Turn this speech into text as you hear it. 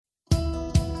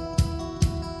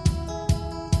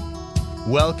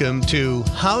Welcome to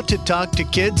How to Talk to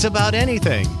Kids About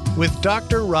Anything with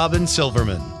Dr. Robin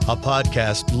Silverman, a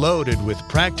podcast loaded with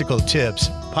practical tips,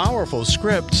 powerful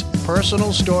scripts,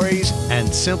 personal stories, and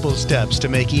simple steps to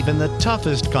make even the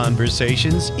toughest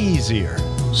conversations easier.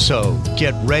 So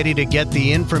get ready to get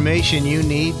the information you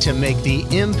need to make the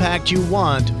impact you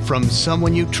want from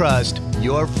someone you trust,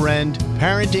 your friend,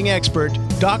 parenting expert,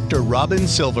 Dr. Robin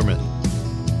Silverman.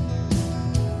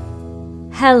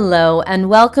 Hello, and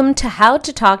welcome to How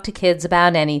to Talk to Kids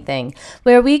About Anything,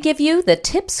 where we give you the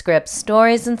tips, scripts,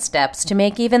 stories, and steps to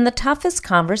make even the toughest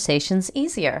conversations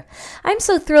easier. I'm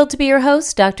so thrilled to be your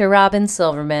host, Dr. Robin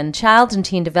Silverman, child and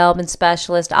teen development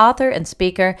specialist, author, and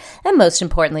speaker, and most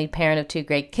importantly, parent of two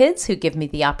great kids who give me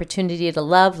the opportunity to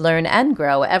love, learn, and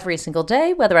grow every single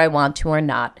day, whether I want to or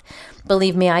not.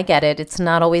 Believe me, I get it. It's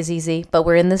not always easy, but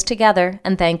we're in this together,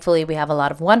 and thankfully we have a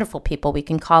lot of wonderful people we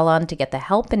can call on to get the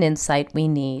help and insight we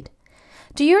need.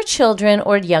 Do your children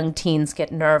or young teens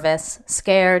get nervous,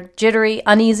 scared, jittery,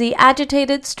 uneasy,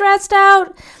 agitated, stressed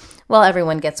out? Well,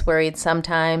 everyone gets worried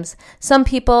sometimes. Some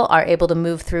people are able to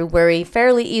move through worry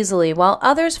fairly easily, while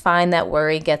others find that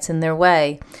worry gets in their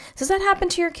way. Does that happen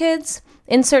to your kids?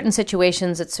 In certain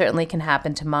situations, it certainly can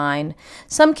happen to mine.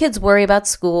 Some kids worry about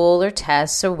school or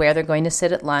tests or where they're going to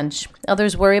sit at lunch.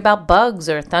 Others worry about bugs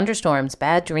or thunderstorms,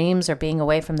 bad dreams, or being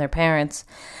away from their parents.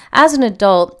 As an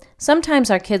adult, sometimes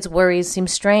our kids' worries seem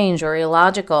strange or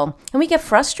illogical, and we get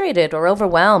frustrated or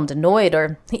overwhelmed, annoyed,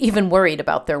 or even worried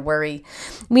about their worry.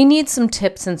 We need some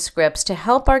tips and scripts to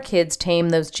help our kids tame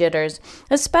those jitters,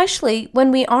 especially when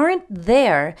we aren't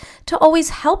there to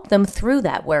always help them through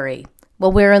that worry.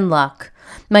 Well, we're in luck.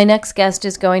 My next guest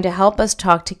is going to help us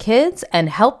talk to kids and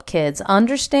help kids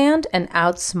understand and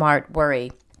outsmart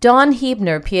worry. Dawn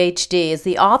Huebner, Ph.D., is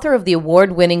the author of the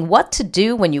award-winning What to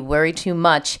Do When You Worry Too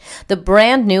Much, the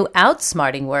brand new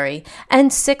Outsmarting Worry,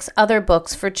 and 6 other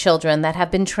books for children that have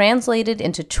been translated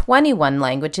into 21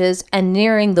 languages and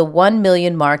nearing the 1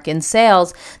 million mark in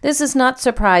sales. This is not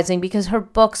surprising because her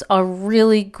books are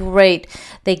really great.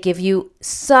 They give you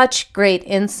such great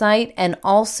insight and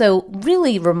also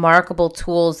really remarkable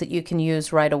tools that you can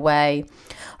use right away.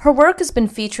 Her work has been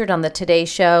featured on the Today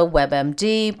Show,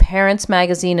 WebMD, Parents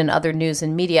Magazine, and other news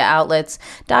and media outlets.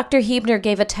 Dr. Huebner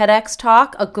gave a TEDx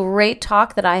talk, a great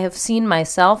talk that I have seen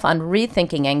myself on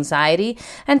rethinking anxiety,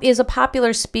 and is a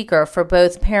popular speaker for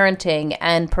both parenting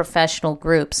and professional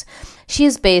groups. She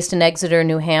is based in Exeter,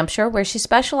 New Hampshire, where she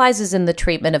specializes in the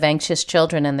treatment of anxious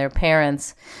children and their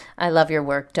parents. I love your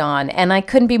work, Dawn, and I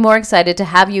couldn't be more excited to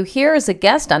have you here as a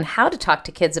guest on How to Talk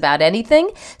to Kids About Anything.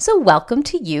 So welcome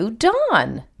to you,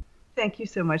 Dawn. Thank you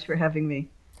so much for having me.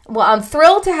 Well, I'm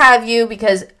thrilled to have you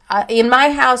because in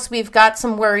my house, we've got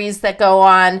some worries that go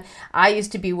on. I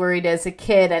used to be worried as a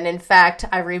kid, and in fact,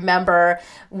 I remember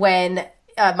when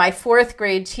my 4th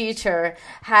grade teacher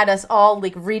had us all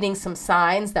reading some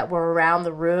signs that were around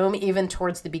the room, even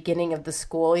towards the beginning of the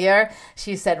school year.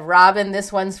 She said, "Robin,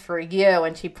 this one's for you."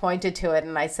 And she pointed to it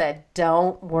and I said,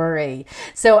 "Don't worry."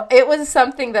 So it was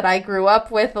something that I grew up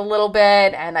with a little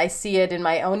bit, and I see it in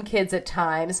my own kids at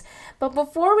times. But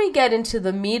before we get into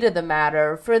the meat of the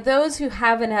matter, for those who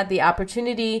haven't had the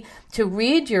opportunity to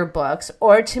read your books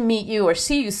or to meet you or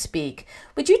see you speak,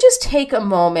 would you just take a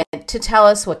moment to tell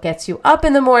us what gets you up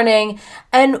in the morning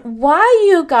and why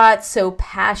you got so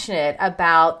passionate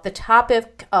about the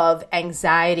topic of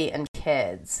anxiety in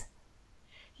kids?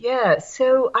 Yeah,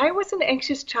 so I was an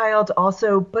anxious child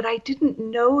also, but I didn't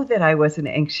know that I was an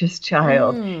anxious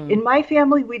child. In my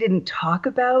family, we didn't talk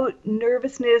about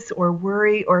nervousness or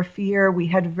worry or fear. We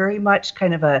had very much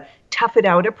kind of a tough it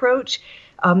out approach.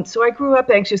 So I grew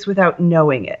up anxious without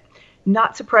knowing it.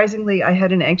 Not surprisingly, I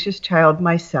had an anxious child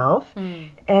myself.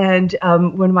 And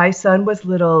when my son was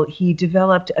little, he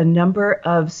developed a number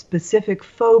of specific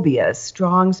phobias,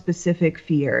 strong specific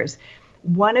fears.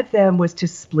 One of them was to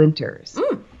splinters.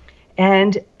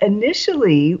 And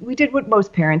initially, we did what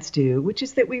most parents do, which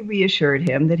is that we reassured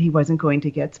him that he wasn't going to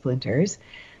get splinters.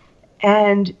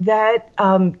 And that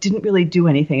didn't really do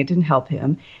anything. It didn't help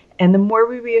him. And the more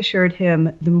we reassured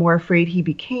him, the more afraid he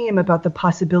became about the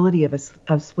possibility of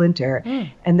a splinter.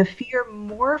 And the fear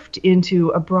morphed into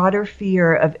a broader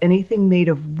fear of anything made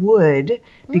of wood,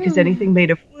 because anything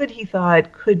made of wood, he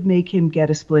thought, could make him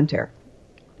get a splinter.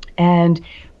 And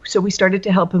so we started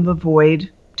to help him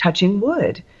avoid touching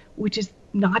wood, which is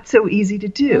not so easy to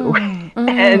do.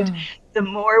 And the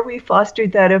more we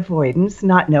fostered that avoidance,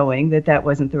 not knowing that that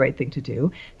wasn't the right thing to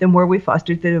do, the more we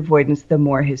fostered that avoidance, the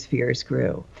more his fears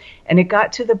grew. And it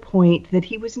got to the point that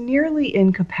he was nearly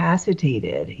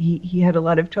incapacitated. He had a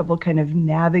lot of trouble kind of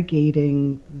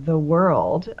navigating the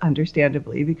world,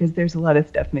 understandably, because there's a lot of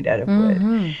stuff made out of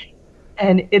wood.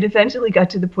 And it eventually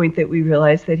got to the point that we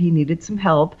realized that he needed some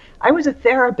help. I was a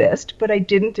therapist, but I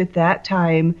didn't at that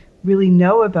time really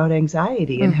know about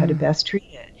anxiety and how to best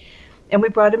treat it. And we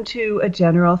brought him to a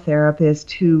general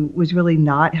therapist who was really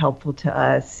not helpful to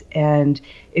us. And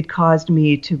it caused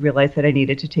me to realize that I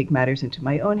needed to take matters into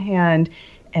my own hand.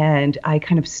 And I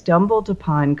kind of stumbled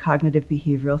upon cognitive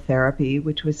behavioral therapy,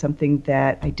 which was something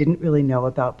that I didn't really know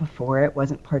about before. It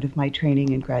wasn't part of my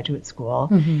training in graduate school.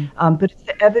 But it's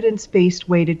the evidence-based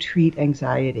way to treat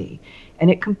anxiety. And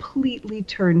it completely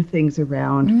turned things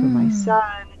around for my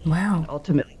son. Wow. And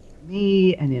ultimately for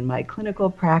me and in my clinical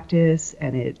practice.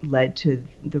 And it led to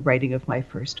the writing of my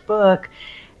first book.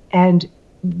 And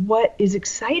what is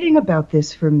exciting about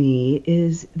this for me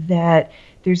is that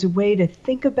there's a way to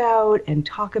think about and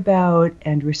talk about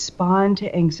and respond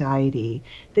to anxiety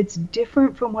that's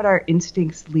different from what our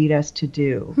instincts lead us to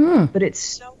do. But it's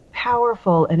so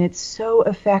powerful and it's so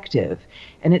effective.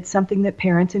 And it's something that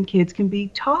parents and kids can be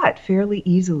taught fairly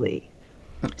easily.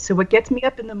 So what gets me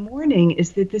up in the morning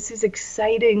is that this is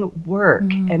exciting work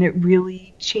and it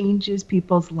really changes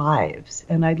people's lives.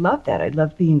 And I love that. I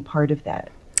love being part of that.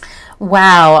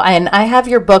 Wow. And I have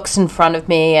your books in front of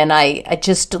me, and I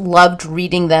just loved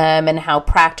reading them and how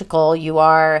practical you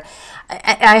are.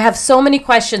 I have so many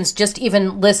questions just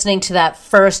even listening to that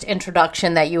first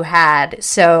introduction that you had.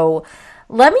 So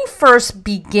let me first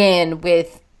begin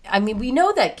with, we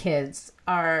know that kids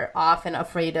are often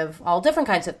afraid of all different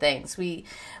kinds of things. We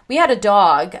had a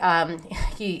dog.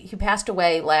 He passed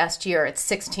away last year at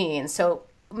 16. So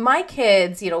my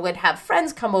kids, would have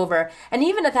friends come over, and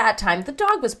even at that time, the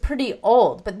dog was pretty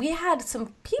old, but we had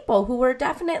some people who were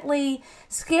definitely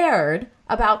scared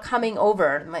about coming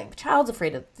over. My child's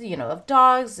afraid of, of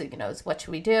dogs, what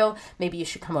should we do? Maybe you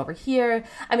should come over here.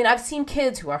 I've seen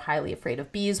kids who are highly afraid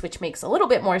of bees, which makes a little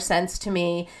bit more sense to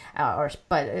me,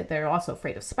 but they're also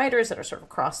afraid of spiders that are sort of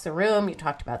across the room. You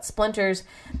talked about splinters.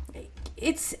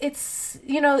 It's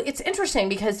interesting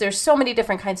because there's so many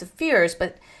different kinds of fears,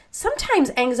 but sometimes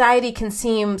anxiety can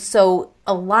seem so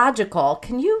illogical.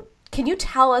 Can you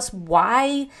tell us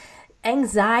why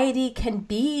anxiety can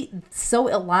be so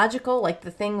illogical, like the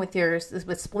thing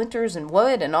with splinters and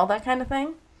wood and all that kind of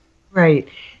thing? Right.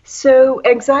 So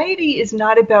anxiety is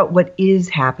not about what is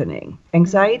happening.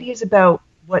 Anxiety is about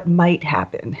what might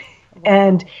happen.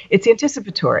 And it's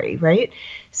anticipatory, right?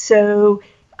 So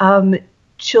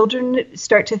children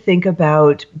start to think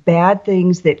about bad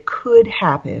things that could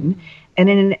happen. And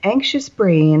in an anxious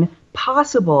brain,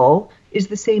 possible is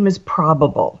the same as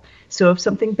probable. So if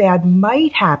something bad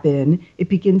might happen, it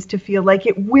begins to feel like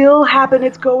it will happen,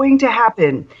 it's going to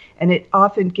happen. And it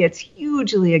often gets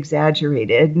hugely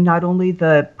exaggerated, not only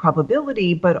the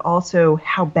probability, but also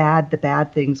how bad the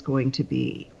bad thing's going to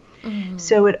be.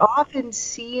 So it often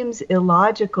seems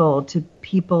illogical to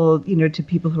people,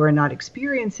 who are not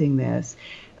experiencing this.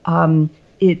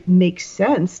 It makes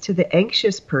sense to the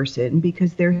anxious person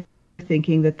because they're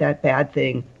thinking that bad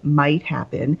thing might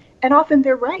happen. And often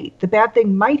they're right. The bad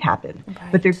thing might happen,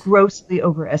 but they're grossly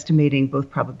overestimating both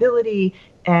probability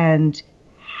and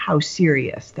how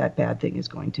serious that bad thing is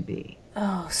going to be.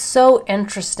 Oh, so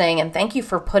interesting. And thank you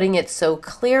for putting it so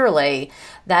clearly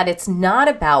that it's not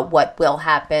about what will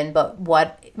happen, but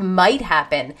what might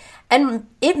happen. And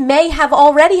it may have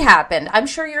already happened. I'm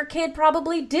sure your kid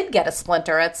probably did get a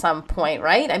splinter at some point,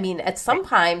 right? At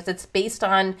sometimes it's based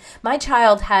on, my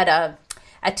child had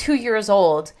at 2 years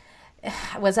old,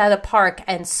 was at a park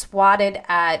and swatted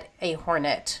at a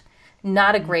hornet.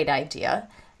 Not a great idea.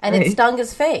 And it stung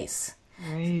his face.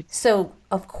 Right. So,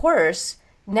 of course,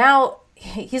 now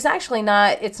he's actually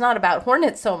it's not about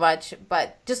hornets so much,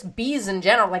 but just bees in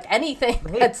general, like anything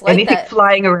that's like anything that.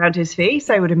 Flying around his face,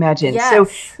 I would imagine. Yes.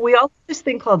 So we all have this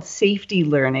thing called safety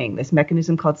learning, this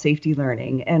mechanism called safety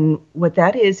learning. And what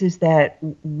that is that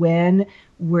when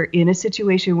we're in a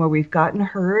situation where we've gotten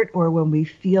hurt or when we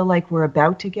feel like we're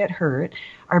about to get hurt,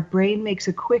 our brain makes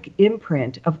a quick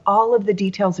imprint of all of the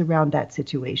details around that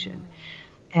situation.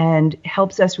 And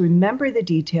helps us remember the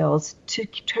details to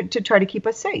try to keep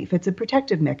us safe. It's a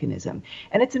protective mechanism.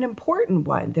 And it's an important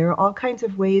one. There are all kinds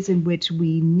of ways in which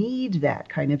we need that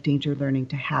kind of danger learning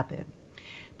to happen.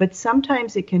 But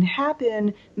sometimes it can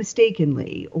happen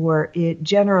mistakenly or it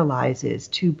generalizes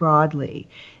too broadly.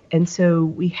 And so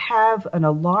we have an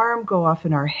alarm go off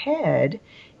in our head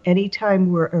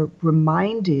anytime we're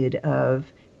reminded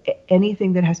of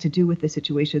anything that has to do with the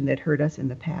situation that hurt us in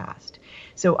the past.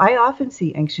 So I often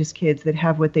see anxious kids that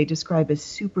have what they describe as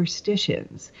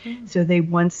superstitions. So they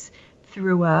once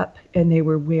threw up and they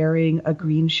were wearing a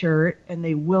green shirt and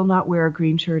they will not wear a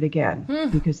green shirt again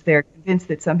because they're convinced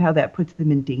that somehow that puts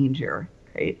them in danger.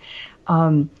 right?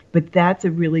 But that's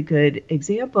a really good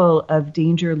example of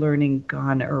danger learning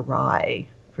gone awry,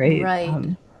 right?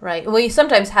 Right. Right. Well, you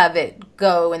sometimes have it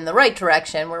go in the right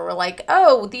direction where we're like,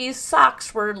 oh, these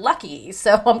socks were lucky,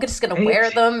 so I'm just going to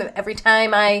wear them every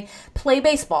time I play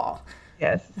baseball.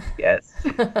 Yes, yes.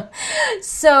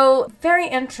 So very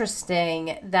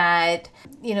interesting that,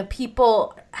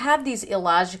 people have these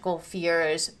illogical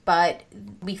fears, but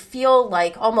we feel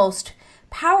like almost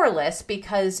powerless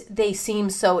because they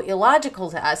seem so illogical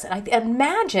to us. And I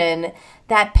imagine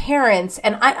that parents,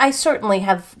 and I certainly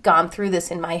have gone through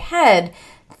this in my head,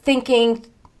 thinking,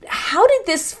 how did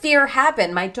this fear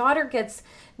happen? My daughter gets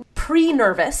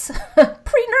pre-nervous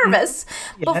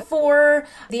before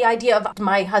the idea of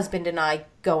my husband and I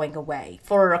going away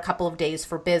for a couple of days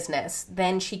for business.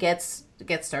 Then she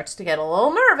starts to get a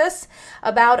little nervous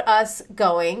about us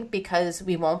going because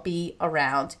we won't be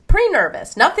around.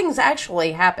 Pre-nervous. Nothing's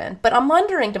actually happened. But I'm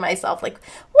wondering to myself, like,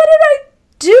 what did I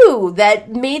do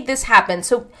that made this happen?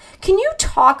 So can you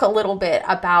talk a little bit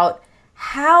about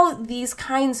how these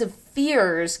kinds of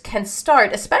fears can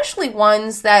start, especially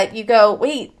ones that you go,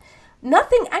 wait,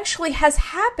 nothing actually has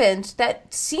happened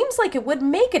that seems like it would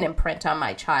make an imprint on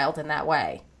my child in that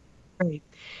way? Right.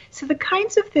 So the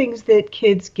kinds of things that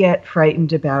kids get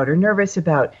frightened about or nervous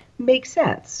about make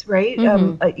sense, right?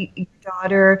 Your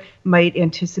daughter might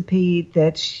anticipate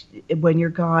that when you're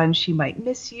gone, she might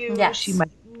miss you. Yes. She might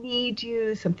need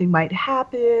you. Something might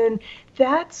happen.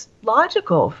 That's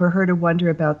logical for her to wonder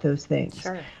about those things.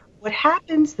 Sure. What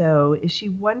happens, though, is she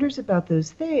wonders about those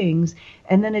things,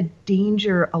 and then a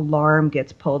danger alarm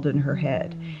gets pulled in her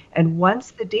head. And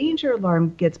once the danger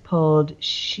alarm gets pulled,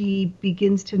 she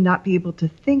begins to not be able to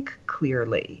think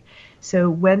clearly. So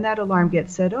when that alarm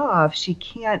gets set off, she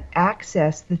can't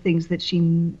access the things that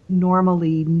she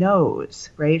normally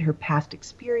knows, right? Her past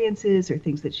experiences or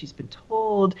things that she's been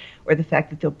told, or the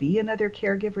fact that there'll be another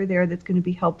caregiver there that's going to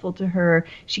be helpful to her.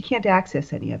 She can't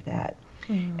access any of that.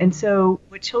 And so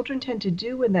what children tend to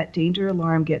do when that danger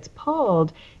alarm gets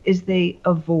pulled is they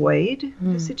avoid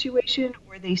the situation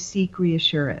or they seek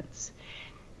reassurance.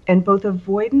 And both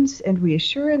avoidance and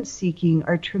reassurance seeking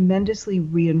are tremendously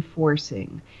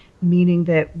reinforcing, meaning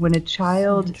that when a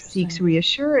child seeks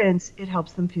reassurance, it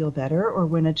helps them feel better, or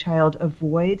when a child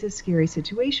avoids a scary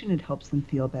situation, it helps them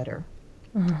feel better.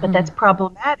 But that's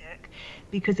problematic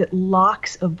because it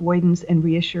locks avoidance and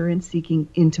reassurance seeking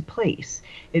into place.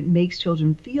 It makes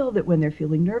children feel that when they're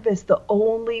feeling nervous, the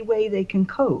only way they can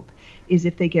cope is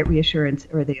if they get reassurance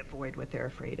or they avoid what they're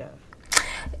afraid of.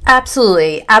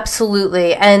 Absolutely,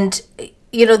 absolutely. And,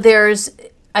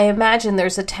 I imagine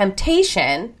there's a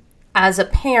temptation as a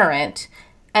parent,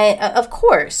 of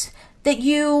course, that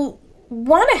you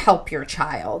want to help your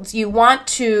child. You want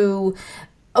to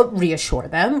reassure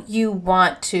them. You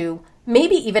want to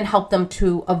maybe even help them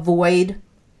to avoid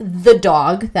the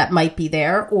dog that might be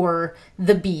there or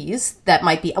the bees that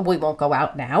might be, we won't go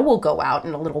out now. We'll go out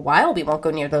in a little while. We won't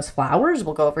go near those flowers.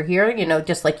 We'll go over here.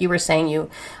 Just like you were saying, you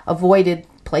avoided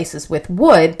places with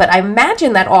wood. But I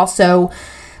imagine that also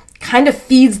kind of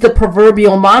feeds the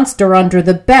proverbial monster under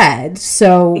the bed.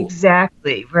 So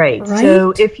exactly, right.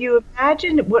 So if you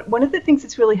imagine, one of the things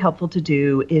that's really helpful to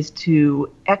do is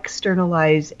to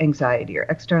externalize anxiety or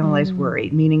externalize worry,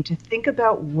 meaning to think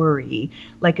about worry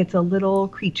like it's a little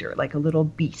creature, like a little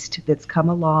beast that's come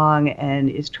along and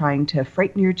is trying to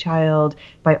frighten your child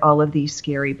by all of these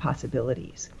scary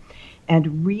possibilities.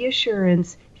 And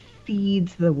reassurance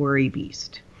feeds the worry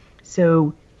beast.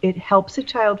 So it helps a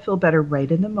child feel better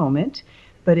right in the moment,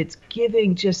 but it's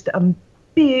giving just a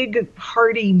big,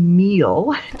 hearty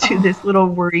meal to this little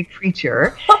worry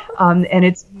creature. And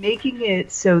it's making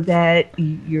it so that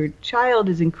your child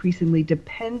is increasingly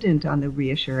dependent on the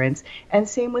reassurance, and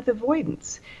same with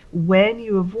avoidance. When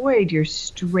you avoid, you're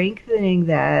strengthening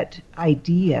that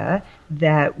idea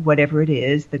that whatever it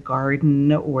is, the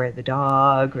garden or the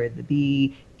dog or the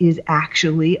bee, is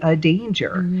actually a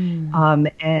danger.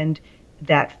 And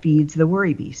that feeds the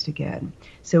worry beast again.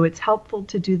 So it's helpful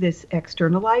to do this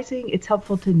externalizing. It's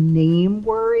helpful to name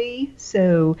worry.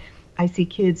 So I see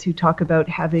kids who talk about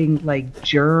having like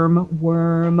germ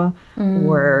worm,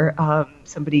 or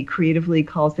somebody creatively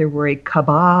calls their worry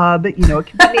kebab. It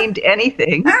can be named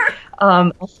anything.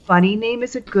 A funny name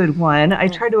is a good one. I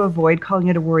try to avoid calling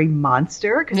it a worry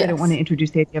monster because I don't want to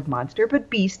introduce the idea of monster, but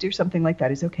beast or something like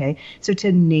that is okay. So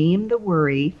to name the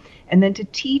worry, and then to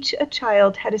teach a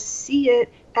child how to see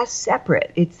it as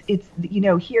separate. It's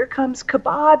here comes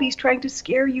kebab, he's trying to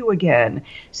scare you again.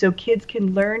 So kids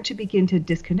can learn to begin to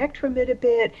disconnect from it a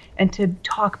bit and to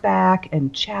talk back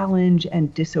and challenge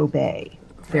and disobey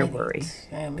their worry.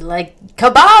 Like,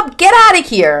 kebab, get out of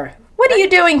here. what are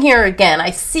you doing here again? I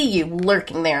see you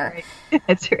lurking there. Right.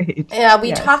 That's right. Yeah,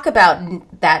 we talk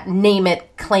about that name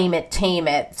it, claim it, tame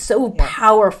it. So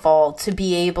powerful to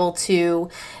be able to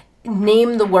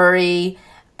name the worry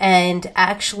and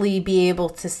actually be able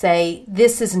to say,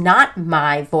 this is not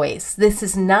my voice. This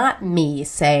is not me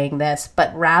saying this,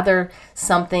 but rather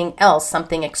something else,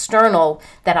 something external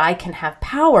that I can have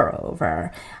power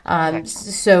over.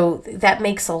 So that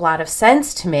makes a lot of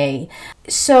sense to me.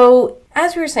 So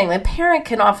as we were saying, the parent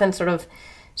can often sort of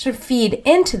feed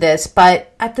into this,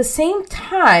 but at the same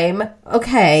time,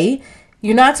 okay,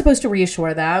 you're not supposed to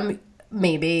reassure them,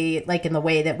 maybe like in the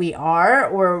way that we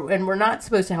are, and we're not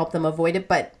supposed to help them avoid it,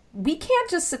 but we can't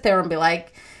just sit there and be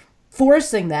like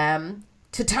forcing them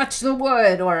to touch the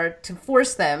wood or to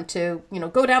force them to,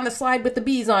 go down the slide with the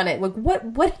bees on it. Like, what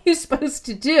are you supposed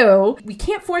to do? We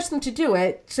can't force them to do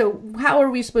it. So how are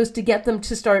we supposed to get them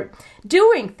to start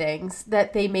doing things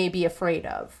that they may be afraid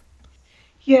of?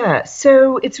 Yeah,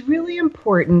 so it's really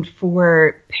important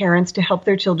for parents to help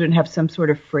their children have some sort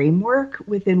of framework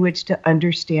within which to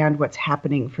understand what's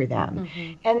happening for them.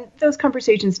 Mm-hmm. And those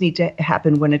conversations need to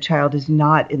happen when a child is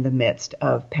not in the midst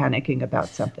of panicking about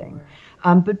something.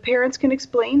 But parents can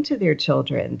explain to their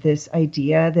children this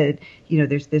idea that,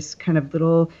 there's this kind of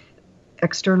little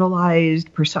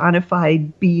externalized,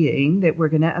 personified being that we're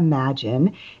going to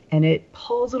imagine, and it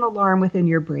pulls an alarm within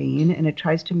your brain, and it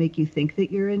tries to make you think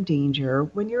that you're in danger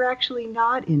when you're actually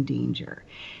not in danger.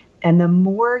 And the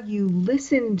more you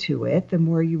listen to it, the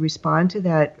more you respond to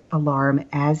that alarm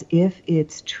as if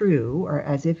it's true or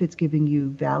as if it's giving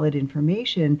you valid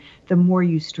information, the more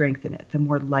you strengthen it, the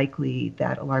more likely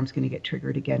that alarm's going to get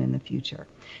triggered again in the future.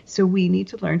 So we need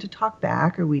to learn to talk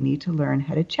back, or we need to learn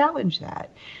how to challenge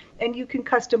that. And you can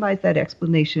customize that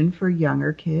explanation for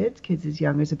younger kids as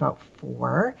young as about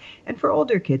 4, and for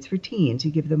older kids, for teens. You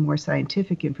give them more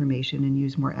scientific information and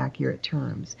use more accurate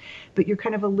terms. But you're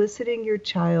kind of eliciting your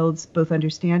child's both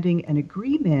understanding and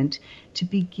agreement to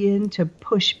begin to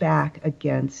push back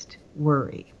against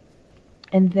worry.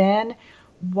 And then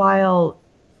while,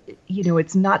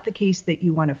 it's not the case that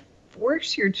you want to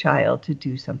force your child to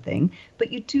do something,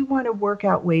 but you do want to work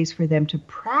out ways for them to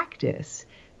practice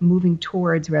moving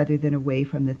towards rather than away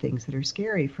from the things that are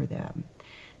scary for them.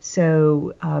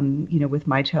 So, with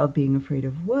my child being afraid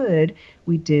of wood,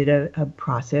 we did a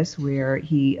process where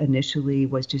he initially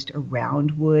was just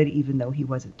around wood, even though he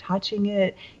wasn't touching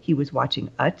it. He was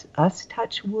watching us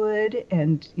touch wood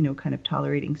and, kind of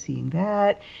tolerating seeing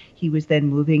that. He was then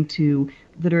moving to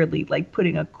literally like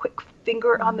putting a quick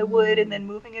finger on the wood and then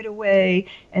moving it away,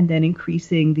 and then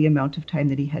increasing the amount of time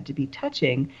that he had to be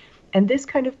touching. And this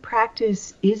kind of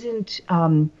practice isn't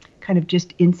kind of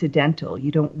just incidental.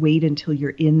 You don't wait until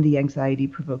you're in the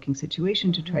anxiety-provoking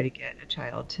situation to try to get a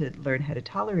child to learn how to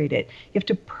tolerate it. You have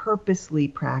to purposely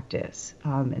practice.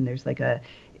 And there's like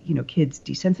kids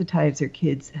desensitize or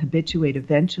kids habituate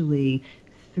eventually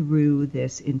through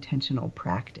this intentional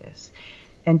practice.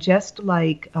 And just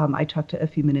like I talked a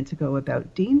few minutes ago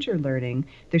about danger learning,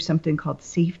 there's something called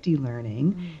safety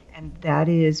learning. Mm. And that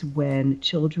is when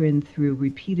children, through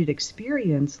repeated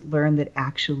experience, learn that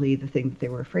actually the thing that they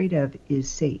were afraid of is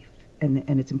safe. And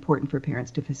it's important for parents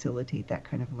to facilitate that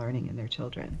kind of learning in their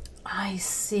children. I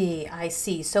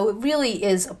see. So it really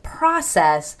is a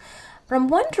process. But I'm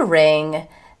wondering,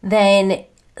 then,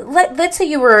 let's say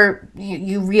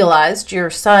you realized your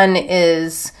son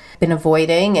is been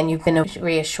avoiding and you've been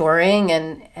reassuring,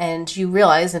 and you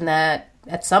realize in that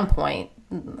at some point,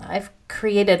 I've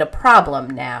created a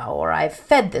problem now, or I've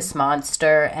fed this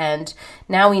monster and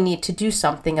now we need to do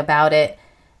something about it.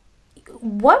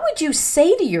 What would you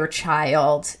say to your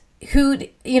child who,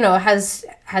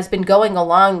 has been going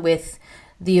along with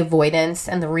the avoidance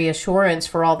and the reassurance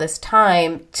for all this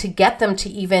time, to get them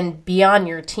to even be on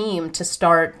your team to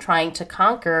start trying to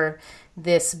conquer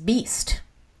this beast?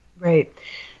 Right.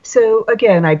 So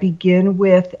again, I begin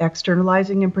with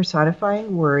externalizing and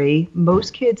personifying worry.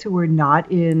 Most kids who are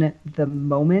not in the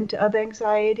moment of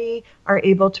anxiety are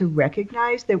able to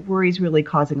recognize that worry is really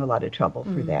causing a lot of trouble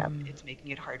for them. It's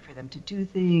making it hard for them to do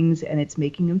things, and it's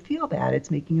making them feel bad. It's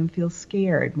making them feel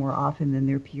scared more often than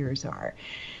their peers are.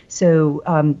 So,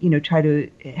 try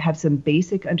to have some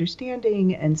basic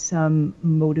understanding and some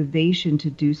motivation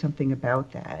to do something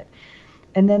about that.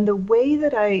 And then the way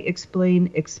that I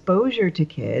explain exposure to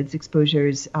kids, exposure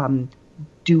is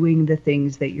doing the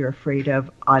things that you're afraid of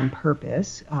on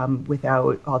purpose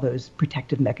without all those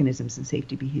protective mechanisms and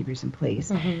safety behaviors in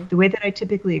place. Mm-hmm. The way that I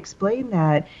typically explain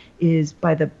that is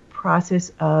by the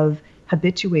process of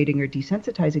habituating or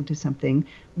desensitizing to something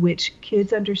which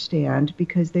kids understand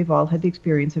because they've all had the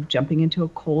experience of jumping into a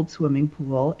cold swimming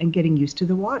pool and getting used to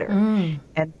the water.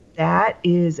 And that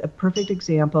is a perfect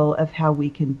example of how we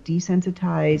can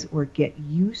desensitize or get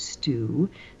used to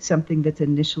something that's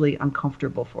initially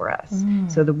uncomfortable for us.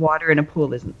 So the water in a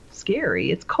pool isn't scary,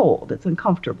 it's cold, it's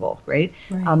uncomfortable, right?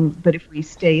 But if we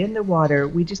stay in the water,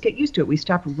 we just get used to it. We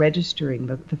stop registering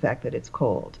the fact that it's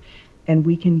cold. And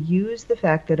we can use the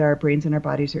fact that our brains and our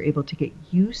bodies are able to get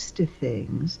used to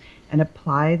things and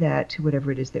apply that to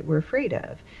whatever it is that we're afraid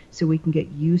of. So we can get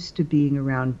used to being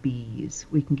around bees.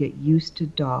 We can get used to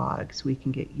dogs. We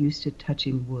can get used to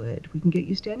touching wood. We can get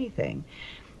used to anything.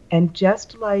 And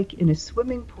just like in a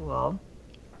swimming pool,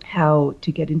 how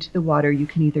to get into the water, you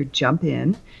can either jump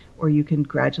in or you can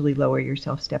gradually lower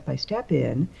yourself step by step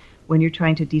in. When you're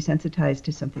trying to desensitize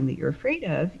to something that you're afraid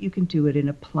of, you can do it in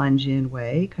a plunge-in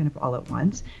way, kind of all at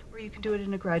once, or you can do it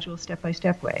in a gradual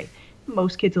step-by-step way.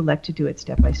 Most kids elect to do it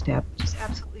step-by-step, which is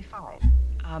absolutely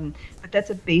fine. But that's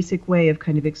a basic way of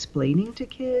kind of explaining to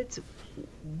kids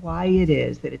why it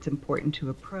is that it's important to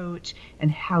approach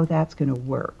and how that's going to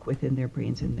work within their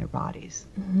brains and their bodies.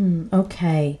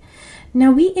 Okay.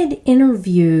 Now, we had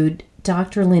interviewed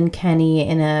Dr. Lynn Kenny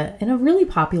in a really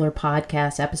popular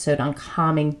podcast episode on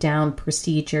calming down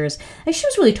procedures. And she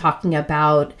was really talking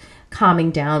about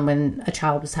calming down when a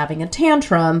child was having a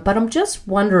tantrum, but I'm just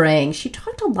wondering, she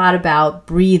talked a lot about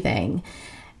breathing.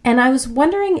 And I was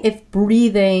wondering if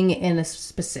breathing in a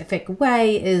specific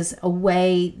way is a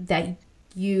way that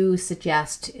you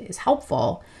suggest is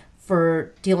helpful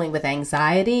for dealing with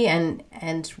anxiety, and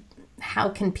how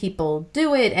can people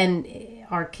do it, and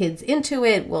are kids into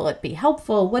it? Will it be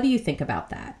helpful? What do you think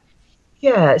about that?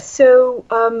 Yeah, so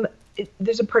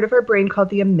there's a part of our brain called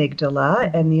the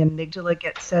amygdala, and the amygdala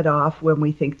gets set off when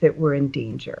we think that we're in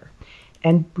danger.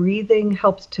 And breathing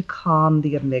helps to calm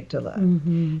the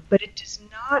amygdala. But it does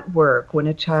not work when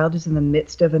a child is in the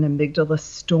midst of an amygdala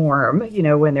storm,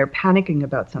 when they're panicking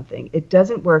about something. It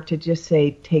doesn't work to just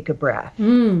say, take a breath.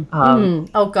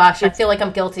 Oh gosh, I feel like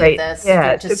I'm guilty of this.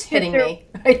 Yeah, You're just hitting me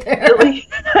right there. Really,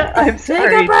 I'm sorry.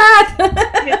 Take a breath.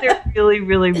 Kids are really,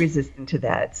 really resistant to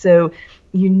that. So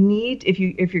you need, if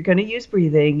you're going to use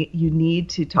breathing, you need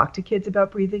to talk to kids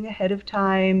about breathing ahead of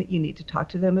time. You need to talk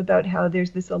to them about how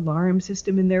there's this alarm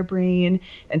system in their brain,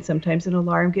 and sometimes an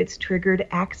alarm gets triggered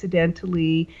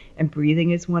accidentally, and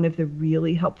breathing is one of the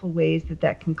really helpful ways that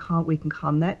we can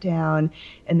calm that down.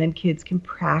 And then kids can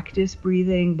practice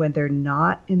breathing when they're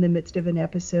not in the midst of an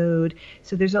episode.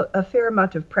 So there's a fair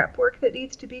amount of prep work that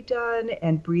needs to be done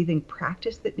and breathing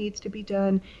practice that needs to be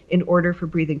done in order for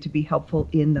breathing to be helpful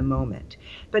in the moment.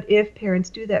 But if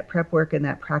parents do that prep work and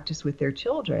that practice with their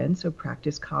children, so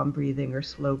practice calm breathing or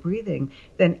slow breathing,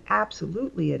 then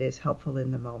absolutely it is helpful in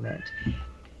the moment.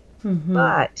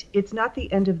 But it's not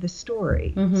the end of the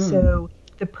story. So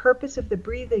the purpose of the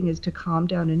breathing is to calm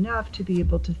down enough to be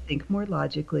able to think more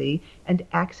logically and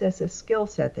access a skill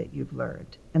set that you've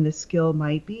learned. And the skill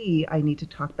might be, I need to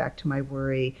talk back to my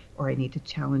worry, or I need to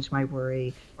challenge my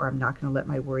worry, or I'm not going to let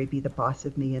my worry be the boss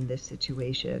of me in this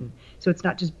situation. So it's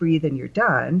not just breathe and you're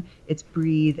done. It's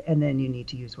breathe and then you need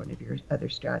to use one of your other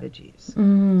strategies.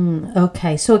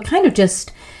 Okay, so it kind of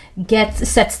just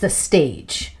sets the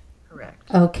stage.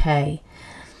 Correct. Okay.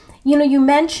 You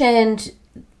mentioned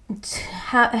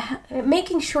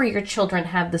making sure your children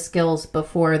have the skills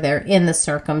before they're in the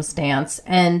circumstance.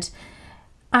 And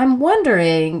I'm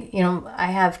wondering,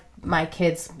 I have my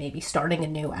kids maybe starting a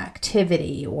new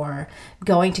activity or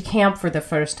going to camp for the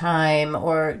first time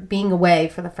or being away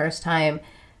for the first time.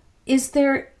 Is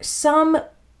there some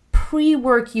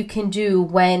pre-work you can do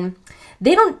when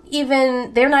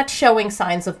they're not showing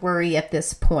signs of worry at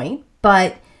this point,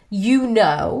 but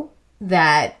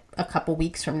that a couple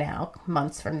weeks from now,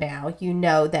 months from now,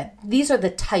 that these are the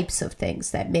types of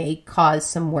things that may cause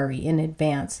some worry in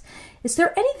advance. Is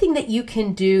there anything that you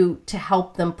can do to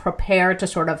help them prepare to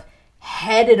sort of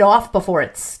head it off before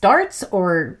it starts,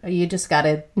 or you just got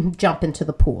to jump into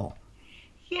the pool?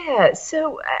 Yeah,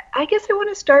 so I guess I want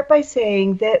to start by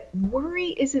saying that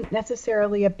worry isn't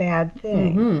necessarily a bad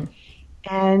thing.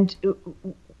 And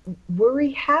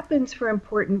worry happens for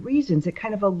important reasons. It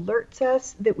kind of alerts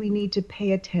us that we need to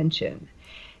pay attention.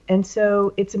 And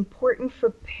so it's important for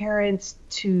parents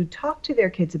to talk to their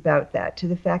kids about that, to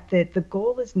the fact that the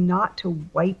goal is not to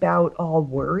wipe out all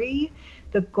worry.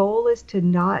 The goal is to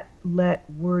not let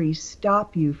worry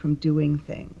stop you from doing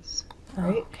things,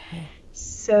 right? Okay.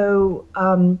 So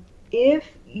if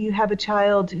you have a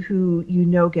child who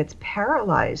gets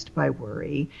paralyzed by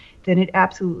worry, then it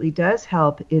absolutely does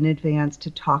help in advance to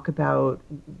talk about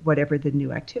whatever the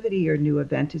new activity or new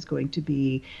event is going to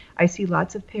be. I see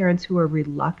lots of parents who are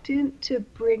reluctant to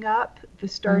bring up the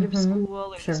start of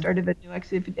school or the start of a new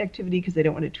activity because they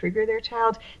don't want to trigger their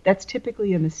child. That's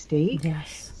typically a mistake.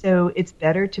 Yes. So it's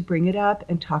better to bring it up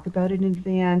and talk about it in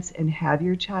advance and have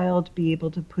your child be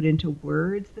able to put into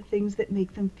words the things that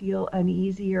make them feel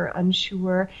uneasy or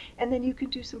unsure, and then you can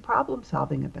do some problem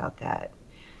solving about that.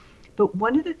 But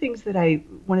one of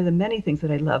the many things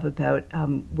that I love about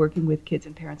working with kids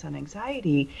and parents on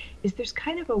anxiety is there's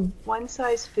kind of a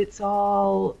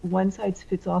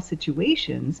one-size-fits-all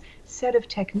situations set of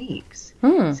techniques.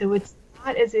 So it's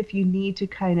not as if you need to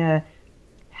kind of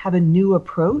have a new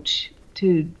approach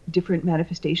to different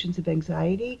manifestations of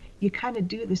anxiety. You kind of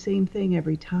do the same thing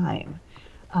every time.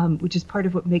 Which is part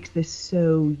of what makes this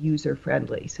so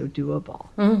user-friendly, so doable.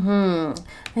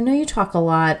 I know you talk a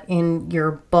lot in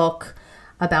your book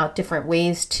about different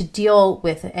ways to deal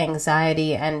with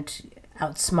anxiety and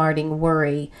outsmarting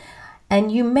worry. And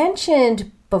you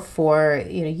mentioned before,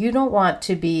 you don't want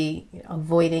to be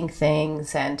avoiding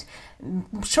things and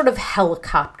sort of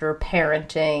helicopter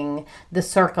parenting the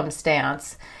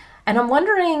circumstance. And I'm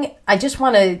wondering, I just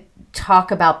want to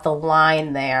talk about the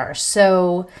line there.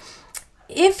 So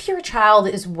if your child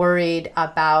is worried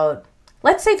about,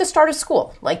 let's say, the start of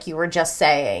school, like you were just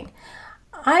saying,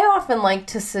 I often like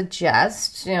to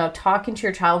suggest, talking to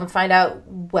your child and find out,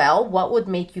 well, what would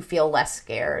make you feel less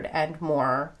scared and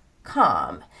more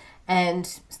calm?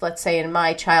 And let's say in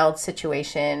my child's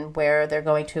situation where they're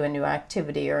going to a new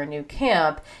activity or a new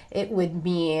camp, it would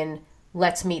mean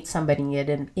let's meet somebody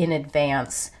in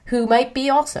advance who might be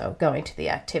also going to the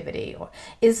activity.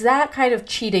 Is that kind of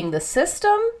cheating the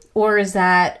system, or is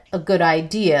that a good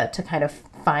idea to kind of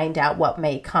find out what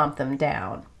may calm them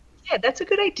down? Yeah, that's a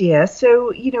good idea.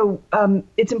 So,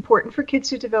 it's important for kids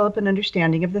to develop an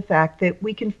understanding of the fact that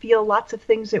we can feel lots of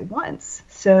things at once.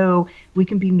 So we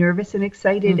can be nervous and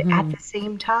excited at the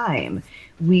same time.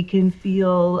 We can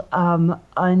feel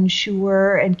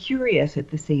unsure and curious at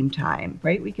the same time,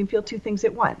 right? We can feel two things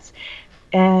at once.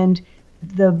 And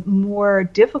the more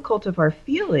difficult of our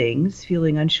feelings,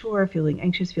 feeling unsure, feeling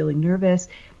anxious, feeling nervous,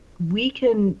 we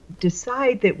can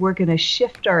decide that we're going to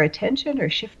shift our attention or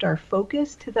shift our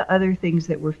focus to the other things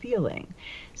that we're feeling.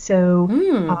 So,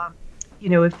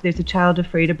 if there's a child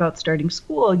afraid about starting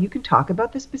school, you can talk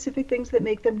about the specific things that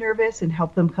make them nervous and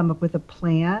help them come up with a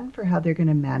plan for how they're going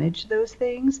to manage those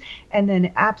things. And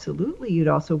then absolutely, you'd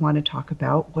also want to talk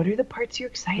about what are the parts you're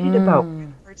excited about, what are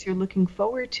the parts you're looking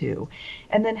forward to,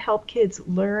 and then help kids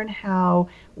learn how,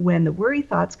 when the worry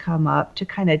thoughts come up, to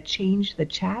kind of change the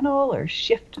channel or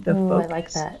shift the focus I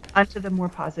like that. onto the more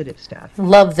positive stuff.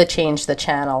 Love the change the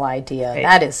channel idea. Right.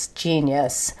 That is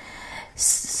genius.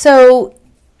 So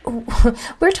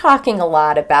we're talking a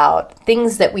lot about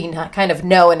things that we kind of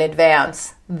know in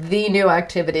advance. The new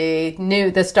activity,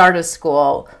 the start of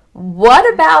school.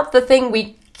 What about the thing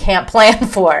we can't plan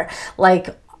for?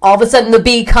 Like all of a sudden the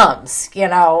bee comes,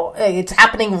 it's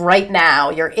happening right now.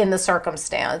 You're in the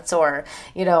circumstance, or,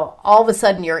 all of a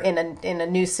sudden you're in a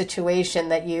new situation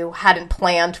that you hadn't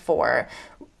planned for.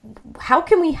 How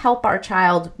can we help our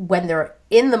child when they're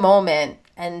in the moment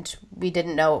and we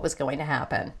didn't know it was going to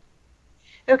happen?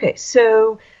 Okay,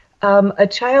 so a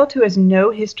child who has no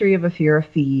history of a fear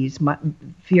of bees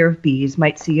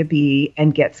might see a bee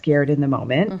and get scared in the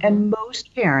moment. And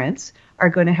most parents are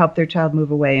going to help their child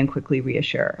move away and quickly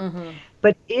reassure.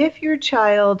 But if your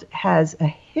child has a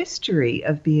history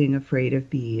of being afraid of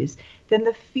bees, then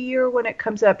the fear when it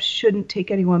comes up shouldn't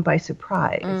take anyone by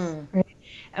surprise, right?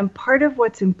 And part of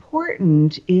what's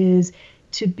important is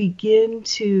to begin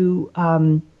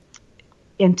to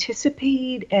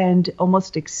anticipate and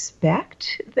almost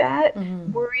expect that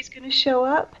worry is going to show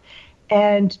up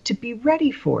and to be ready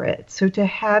for it. So to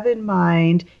have in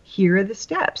mind, here are the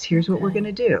steps, here's what we're going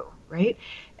to do, right?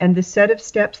 And the set of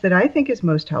steps that I think is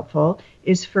most helpful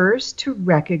is first to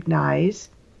recognize,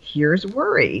 here's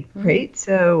worry, right?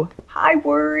 So, hi,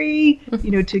 worry,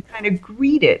 to kind of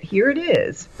greet it. Here it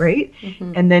is, right?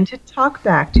 And then to talk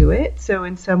back to it. So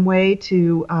in some way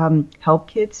to help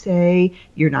kids say,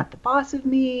 you're not the boss of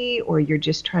me, or you're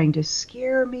just trying to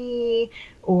scare me,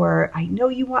 or I know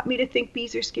you want me to think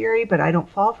bees are scary, but I don't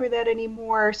fall for that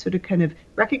anymore. So to kind of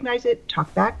recognize it,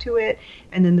 talk back to it.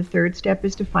 And then the third step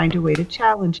is to find a way to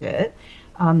challenge it.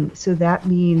 So that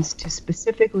means to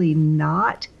specifically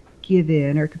not give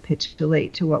in or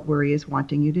capitulate to what worry is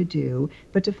wanting you to do,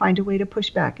 but to find a way to push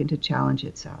back and to challenge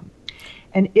it some.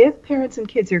 And if parents and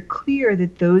kids are clear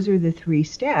that those are the three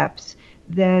steps,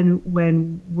 then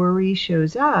when worry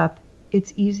shows up,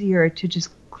 it's easier to just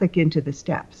click into the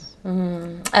steps.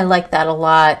 I like that a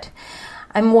lot.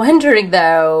 I'm wondering,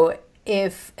 though,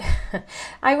 if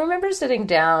I remember sitting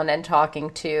down and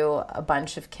talking to a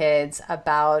bunch of kids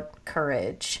about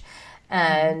courage.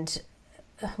 And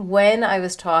when I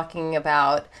was talking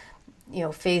about,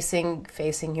 facing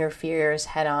your fears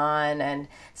head on, and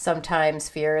sometimes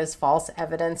fear is false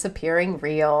evidence appearing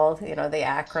real, the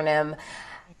acronym.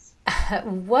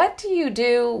 What do you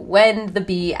do when the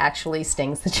bee actually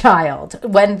stings the child?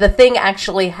 When the thing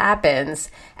actually happens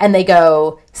and they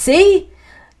go, see,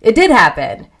 it did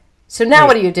happen. So now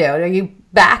what do you do? Are you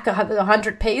back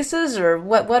 100 paces, or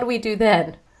what do we do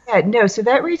then? Yeah, no, so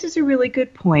that raises a really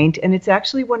good point, and it's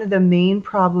actually one of the main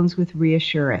problems with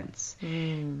reassurance,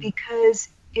 because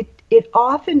it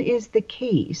often is the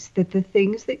case that the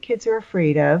things that kids are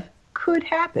afraid of could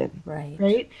happen,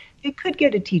 right? They could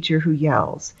get a teacher who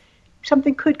yells.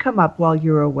 Something could come up while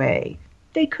you're away.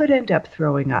 They could end up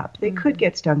throwing up. They could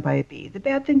get stung by a bee. The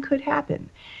bad thing could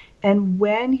happen. And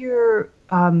when you're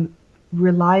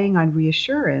relying on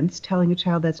reassurance, telling a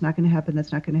child that's not going to happen,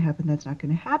 that's not going to happen, that's not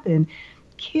going to happen,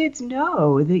 kids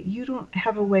know that you don't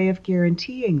have a way of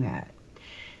guaranteeing that.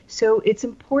 So it's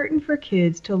important for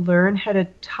kids to learn how to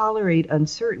tolerate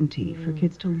uncertainty, for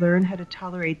kids to learn how to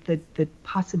tolerate the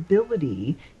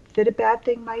possibility that a bad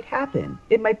thing might happen.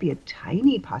 It might be a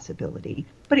tiny possibility,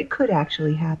 but it could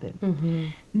actually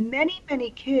happen. Many,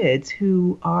 many kids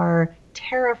who are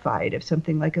terrified of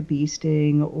something like a bee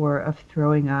sting or of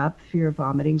throwing up, fear of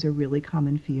vomiting is a really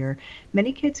common fear.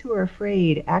 Many kids who are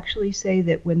afraid actually say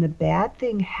that when the bad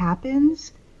thing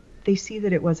happens, they see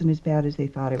that it wasn't as bad as they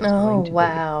thought it was going to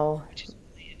be, which is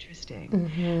really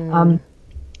interesting.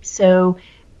 So,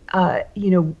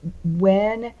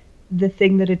 when the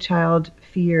thing that a child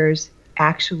fears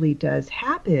actually does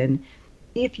happen,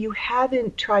 if you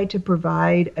haven't tried to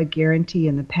provide a guarantee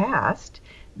in the past,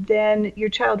 then your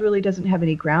child really doesn't have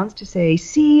any grounds to say,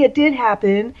 see, it did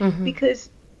happen, because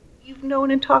you've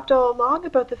known and talked all along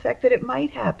about the fact that it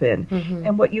might happen.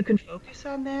 And what you can focus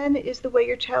on then is the way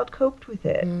your child coped with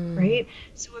it, right?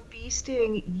 So a bee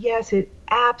sting, yes, it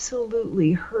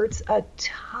absolutely hurts a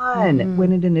ton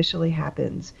when it initially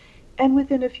happens. And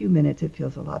within a few minutes, it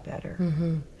feels a lot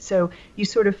better. So you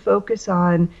sort of focus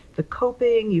on the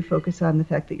coping, you focus on the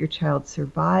fact that your child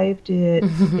survived it.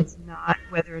 It's not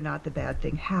whether or not the bad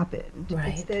thing happened.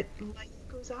 It's that life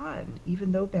goes on,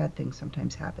 even though bad things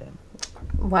sometimes happen.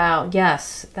 Wow,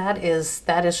 yes, that is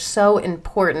so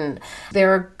important.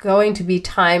 There are going to be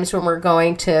times when we're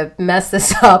going to mess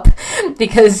this up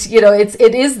because,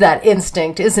 it is that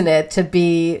instinct, isn't it,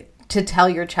 to tell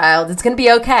your child it's going to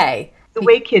be okay. The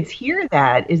way kids hear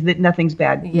that is that nothing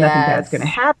bad's going to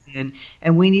happen.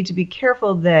 And we need to be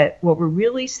careful that what we're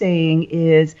really saying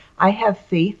is, I have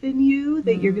faith in you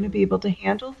that you're going to be able to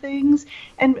handle things.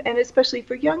 And especially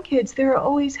for young kids, there are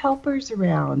always helpers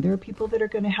around. There are people that are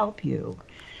going to help you.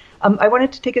 I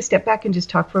wanted to take a step back and just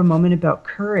talk for a moment about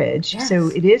courage. Yes. So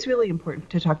it is really important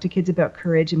to talk to kids about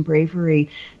courage and bravery.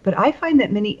 But I find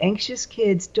that many anxious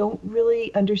kids don't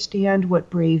really understand what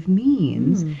brave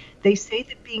means. They say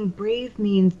that being brave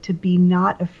means to be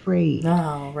not afraid.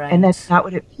 Oh, right. And that's not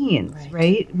what it means,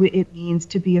 right? It means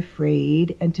to be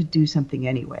afraid and to do something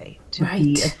anyway, to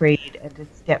be afraid and to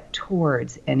step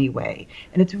towards anyway.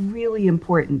 And it's really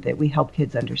important that we help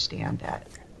kids understand that.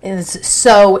 Is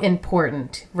so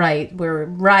important, right? We're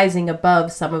rising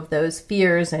above some of those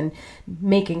fears and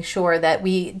making sure that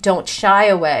we don't shy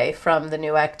away from the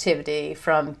new activity,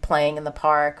 from playing in the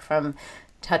park, from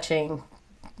touching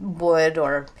wood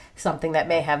or something that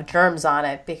may have germs on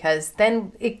it, because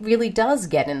then it really does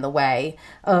get in the way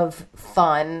of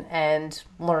fun and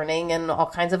learning and all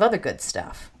kinds of other good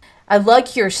stuff. I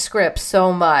like your script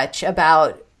so much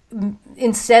about,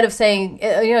 instead of saying,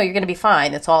 you're going to be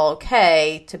fine, it's all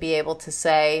okay, to be able to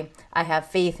say, I have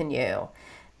faith in you,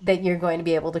 that you're going to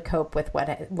be able to cope with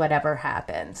whatever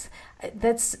happens.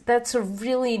 That's a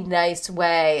really nice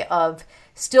way of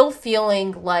still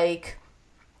feeling like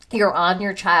you're on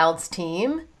your child's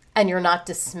team and you're not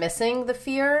dismissing the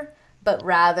fear, but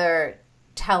rather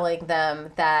telling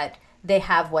them that they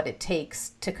have what it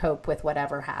takes to cope with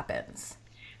whatever happens.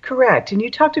 Correct. And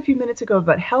you talked a few minutes ago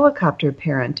about helicopter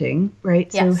parenting,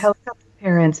 right? Yes. So helicopter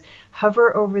parents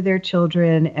hover over their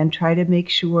children and try to make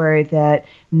sure that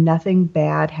nothing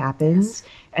bad happens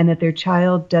and that their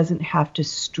child doesn't have to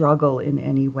struggle in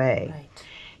any way. Right.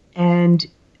 And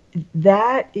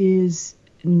that is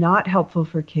not helpful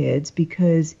for kids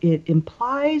because it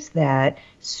implies that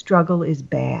struggle is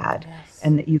bad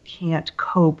and that you can't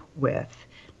cope with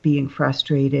being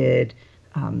frustrated,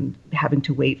 having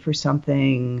to wait for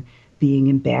something, being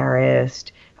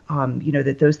embarrassed,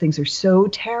 that those things are so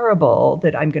terrible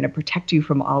that I'm going to protect you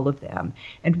from all of them.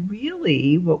 And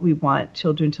really what we want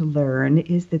children to learn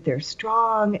is that they're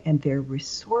strong and they're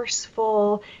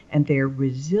resourceful and they're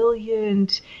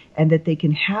resilient and that they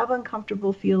can have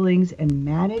uncomfortable feelings and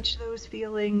manage those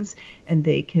feelings, and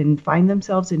they can find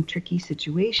themselves in tricky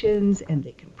situations and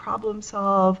they can problem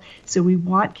solve. So we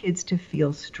want kids to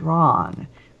feel strong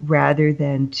rather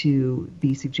than to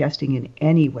be suggesting in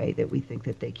any way that we think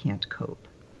that they can't cope.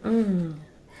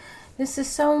 This is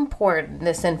so important,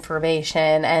 this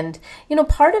information. And,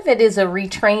 part of it is a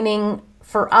retraining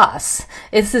for us.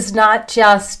 This is not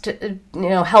just,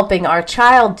 helping our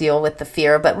child deal with the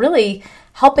fear, but really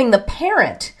helping the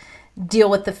parent deal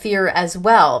with the fear as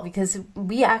well, because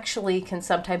we actually can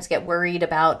sometimes get worried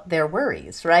about their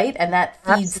worries, right? And that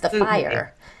feeds the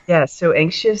fire. Yeah, so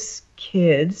anxious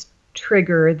kids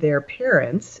trigger their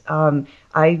parents.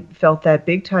 I felt that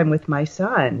big time with my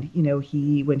son.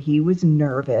 When he was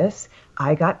nervous,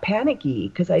 I got panicky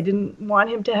because I didn't want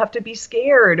him to have to be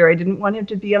scared, or I didn't want him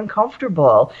to be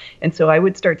uncomfortable. And so I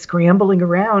would start scrambling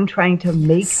around trying to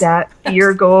make that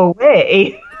fear go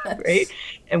away, right?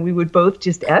 And we would both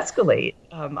just escalate.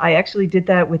 I actually did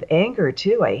that with anger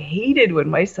too. I hated when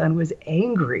my son was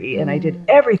angry, and I did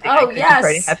everything I could to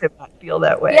try to have him not feel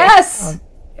that way. Yes.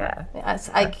 Yeah. Yes,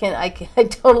 I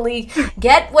totally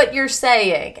get what you're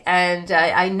saying, and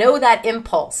I know that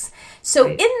impulse. So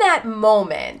in that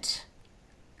moment,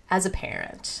 as a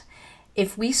parent,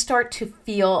 if we start to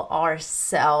feel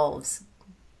ourselves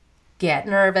get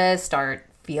nervous, start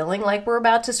feeling like we're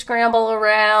about to scramble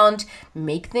around,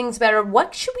 make things better,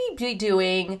 what should we be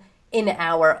doing in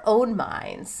our own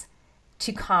minds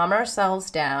to calm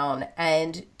ourselves down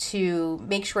and to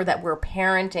make sure that we're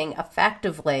parenting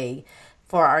effectively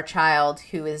for our child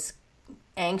who is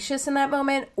anxious in that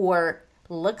moment or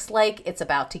looks like it's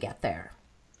about to get there?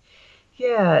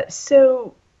 Yeah,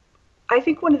 so I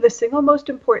think one of the single most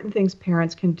important things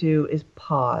parents can do is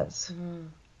pause.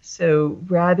 So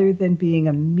rather than being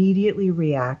immediately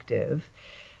reactive,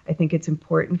 I think it's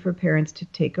important for parents to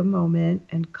take a moment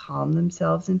and calm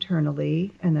themselves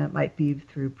internally. And that might be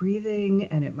through breathing,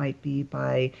 and it might be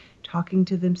by talking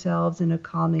to themselves in a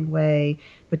calming way,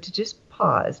 but to just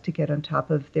pause to get on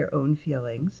top of their own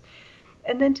feelings.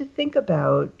 And then to think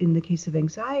about, in the case of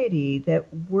anxiety,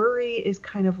 that worry is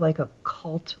kind of like a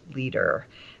cult leader.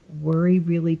 Worry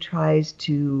really tries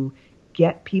to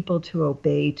get people to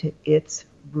obey to its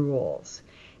rules.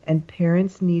 And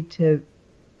parents need to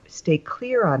stay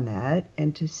clear on that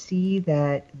and to see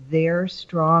that they're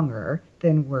stronger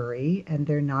than worry, and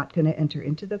they're not going to enter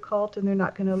into the cult, and they're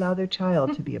not going to allow their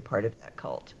child to be a part of that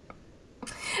cult.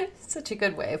 Such a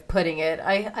good way of putting it.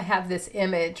 I have this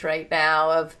image right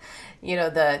now of,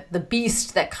 the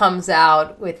beast that comes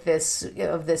out with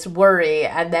this worry,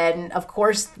 and then of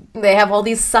course they have all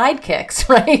these sidekicks,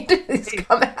 right? These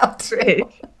come out too.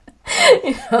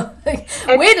 Right.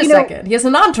 Wait a second, he has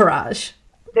an entourage.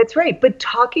 That's right. But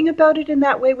talking about it in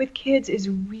that way with kids is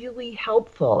really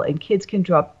helpful. And kids can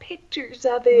draw pictures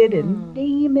of it and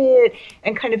name it.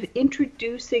 And kind of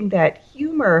introducing that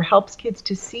humor helps kids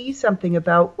to see something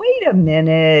about, wait a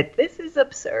minute, this is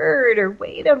absurd. Or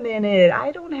wait a minute,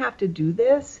 I don't have to do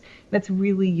this. That's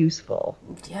really useful.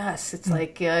 Yes, it's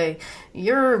like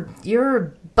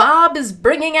your Bob is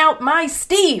bringing out my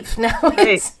Steve. Now wait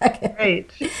a second.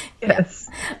 Right. Yes.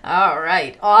 All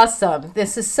right. Awesome.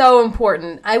 This is so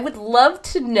important. I would love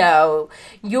to know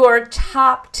your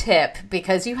top tip,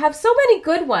 because you have so many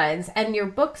good ones and your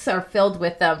books are filled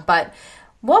with them. But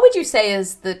what would you say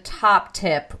is the top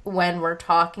tip when we're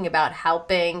talking about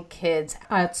helping kids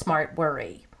outsmart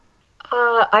worry?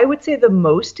 I would say the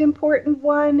most important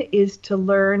one is to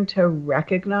learn to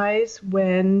recognize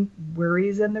when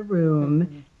worry's in the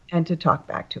room and to talk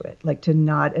back to it, like to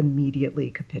not immediately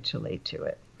capitulate to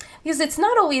it. Because it's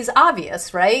not always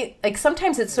obvious, right? Like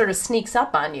sometimes it sort of sneaks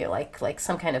up on you, like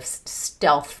some kind of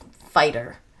stealth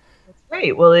fighter.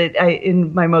 Right. Well,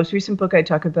 in my most recent book, I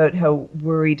talk about how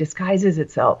worry disguises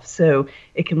itself. So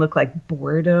it can look like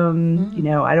boredom.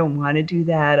 I don't want to do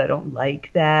that. I don't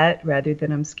like that, rather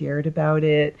than I'm scared about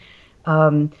it.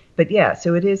 But yeah,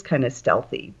 so it is kind of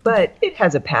stealthy, but it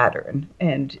has a pattern.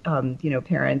 And,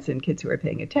 parents and kids who are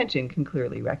paying attention can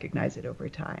clearly recognize it over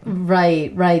time.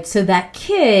 Right. So that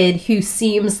kid who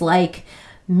seems like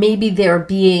maybe they're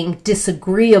being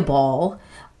disagreeable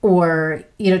or,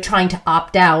 trying to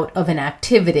opt out of an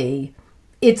activity,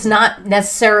 it's not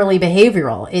necessarily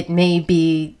behavioral. It may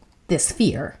be this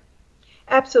fear.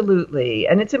 Absolutely.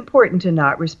 And it's important to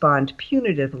not respond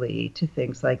punitively to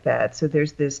things like that. So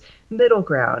there's this middle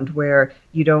ground where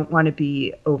you don't want to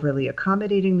be overly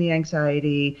accommodating the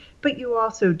anxiety, but you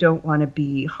also don't want to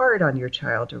be hard on your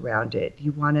child around it.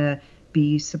 You want to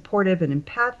be supportive and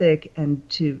empathic, and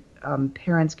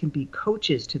parents can be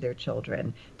coaches to their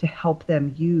children to help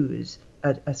them use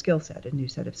a skill set, a new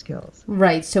set of skills.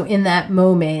 Right. So in that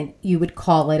moment, you would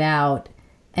call it out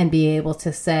and be able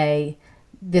to say,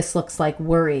 this looks like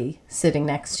worry sitting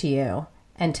next to you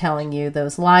and telling you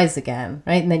those lies again,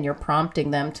 right? And then you're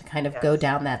prompting them to kind of go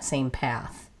down that same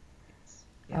path.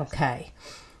 Yes. Okay.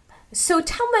 So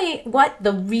tell me what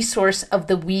the resource of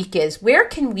the week is. Where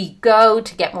can we go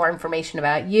to get more information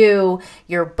about you,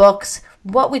 your books?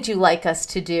 What would you like us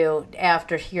to do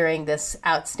after hearing this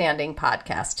outstanding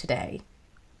podcast today?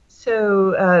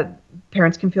 So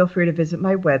parents can feel free to visit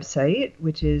my website,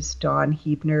 which is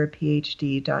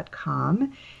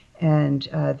dawnhuebnerphd.com. And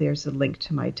there's a link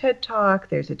to my TED Talk.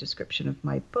 There's a description of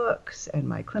my books and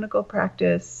my clinical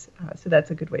practice. So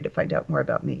that's a good way to find out more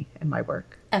about me and my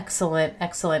work. Excellent,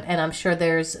 excellent. And I'm sure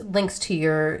there's links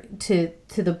to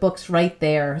the books right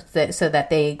there so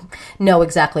that they know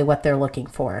exactly what they're looking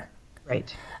for.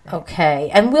 Right.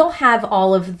 Okay, and we'll have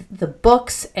all of the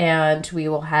books, and we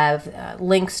will have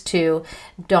links to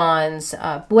Dawn's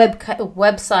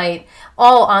website,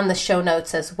 all on the show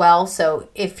notes as well. So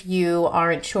if you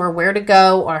aren't sure where to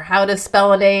go or how to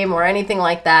spell a name or anything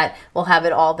like that, we'll have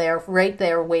it all there, right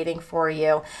there, waiting for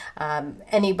you.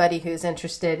 Anybody who's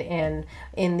interested in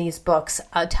these books,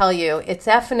 I'll tell you, it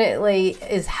definitely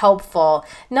is helpful,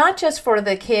 not just for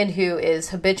the kid who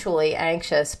is habitually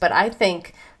anxious, but I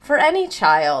think for any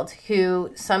child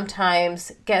who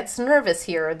sometimes gets nervous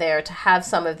here or there, to have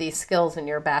some of these skills in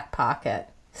your back pocket.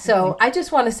 So I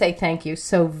just want to say thank you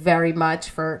so very much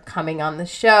for coming on the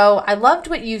show. I loved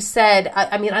what you said.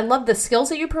 I mean, I love the skills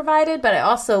that you provided, but I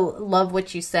also love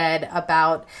what you said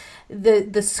about the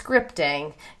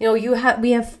scripting. You know,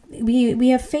 we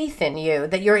have faith in you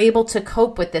that you're able to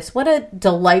cope with this. What a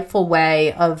delightful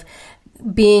way of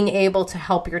being able to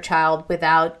help your child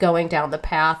without going down the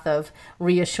path of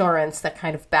reassurance that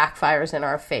kind of backfires in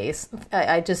our face.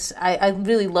 I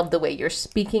really love the way you're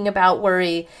speaking about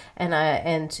worry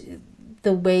and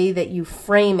the way that you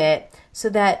frame it so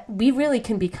that we really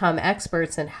can become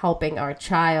experts in helping our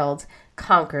child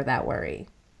conquer that worry.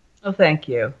 Oh, thank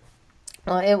you.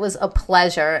 Well, it was a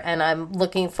pleasure, and I'm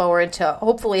looking forward to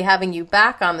hopefully having you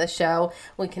back on the show.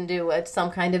 We can do some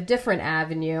kind of different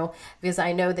avenue, because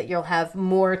I know that you'll have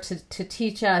more to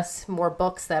teach us, more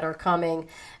books that are coming,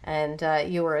 and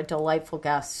you were a delightful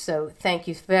guest. So thank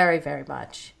you very, very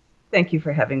much. Thank you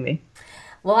for having me.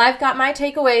 Well, I've got my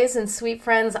takeaways, and sweet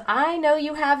friends, I know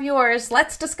you have yours.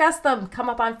 Let's discuss them. Come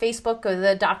up on Facebook, go to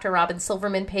the Dr. Robin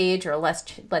Silverman page, or let's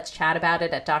chat about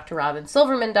it at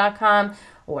drrobinsilverman.com.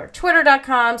 or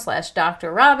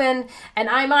twitter.com/drrobin. And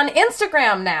I'm on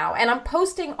Instagram now, and I'm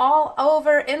posting all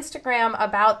over Instagram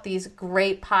about these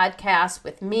great podcasts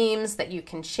with memes that you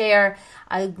can share.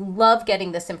 I love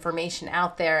getting this information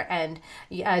out there, and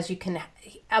as you can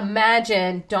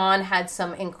imagine, Dawn had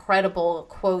some incredible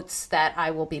quotes that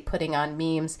I will be putting on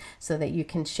memes so that you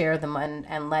can share them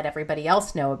and let everybody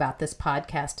else know about this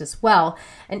podcast as well.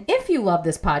 And if you love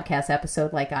this podcast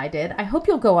episode like I did, I hope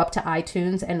you'll go up to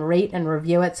iTunes and rate and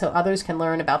review it so others can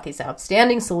learn about these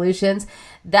outstanding solutions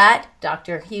that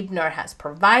Dr. Huebner has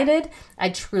provided. I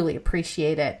truly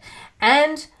appreciate it.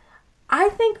 And I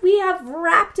think we have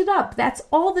wrapped it up. That's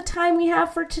all the time we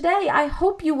have for today. I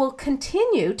hope you will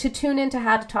continue to tune into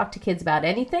How to Talk to Kids About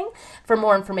Anything. For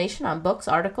more information on books,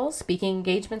 articles, speaking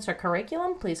engagements, or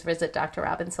curriculum, please visit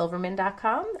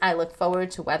drrobinsilverman.com. I look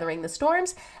forward to weathering the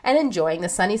storms and enjoying the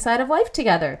sunny side of life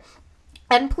together.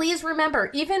 And please remember,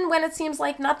 even when it seems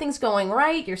like nothing's going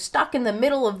right, you're stuck in the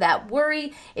middle of that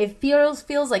worry, it feels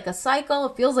like a cycle,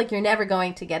 it feels like you're never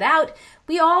going to get out.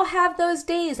 We all have those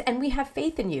days, and we have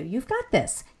faith in you. You've got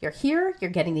this. You're here, you're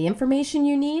getting the information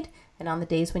you need, and on the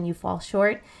days when you fall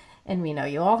short, and we know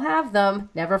you all have them,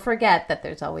 never forget that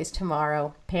there's always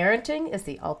tomorrow. Parenting is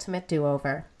the ultimate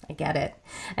do-over. I get it.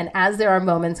 And as there are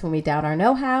moments when we doubt our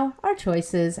know-how, our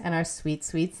choices, and our sweet,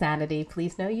 sweet sanity,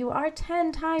 please know you are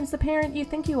 10 times the parent you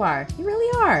think you are. You really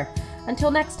are.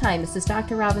 Until next time, this is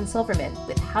Dr. Robin Silverman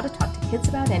with How to Talk to Kids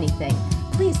About Anything.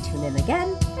 Please tune in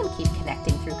again and keep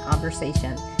connecting through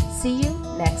conversation. See you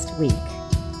next week.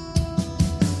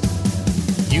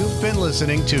 You've been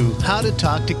listening to How to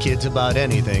Talk to Kids About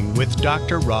Anything with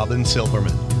Dr. Robin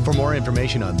Silverman. For more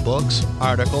information on books,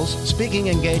 articles, speaking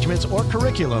engagements, or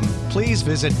curriculum, please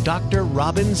visit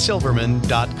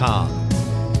drrobinsilverman.com.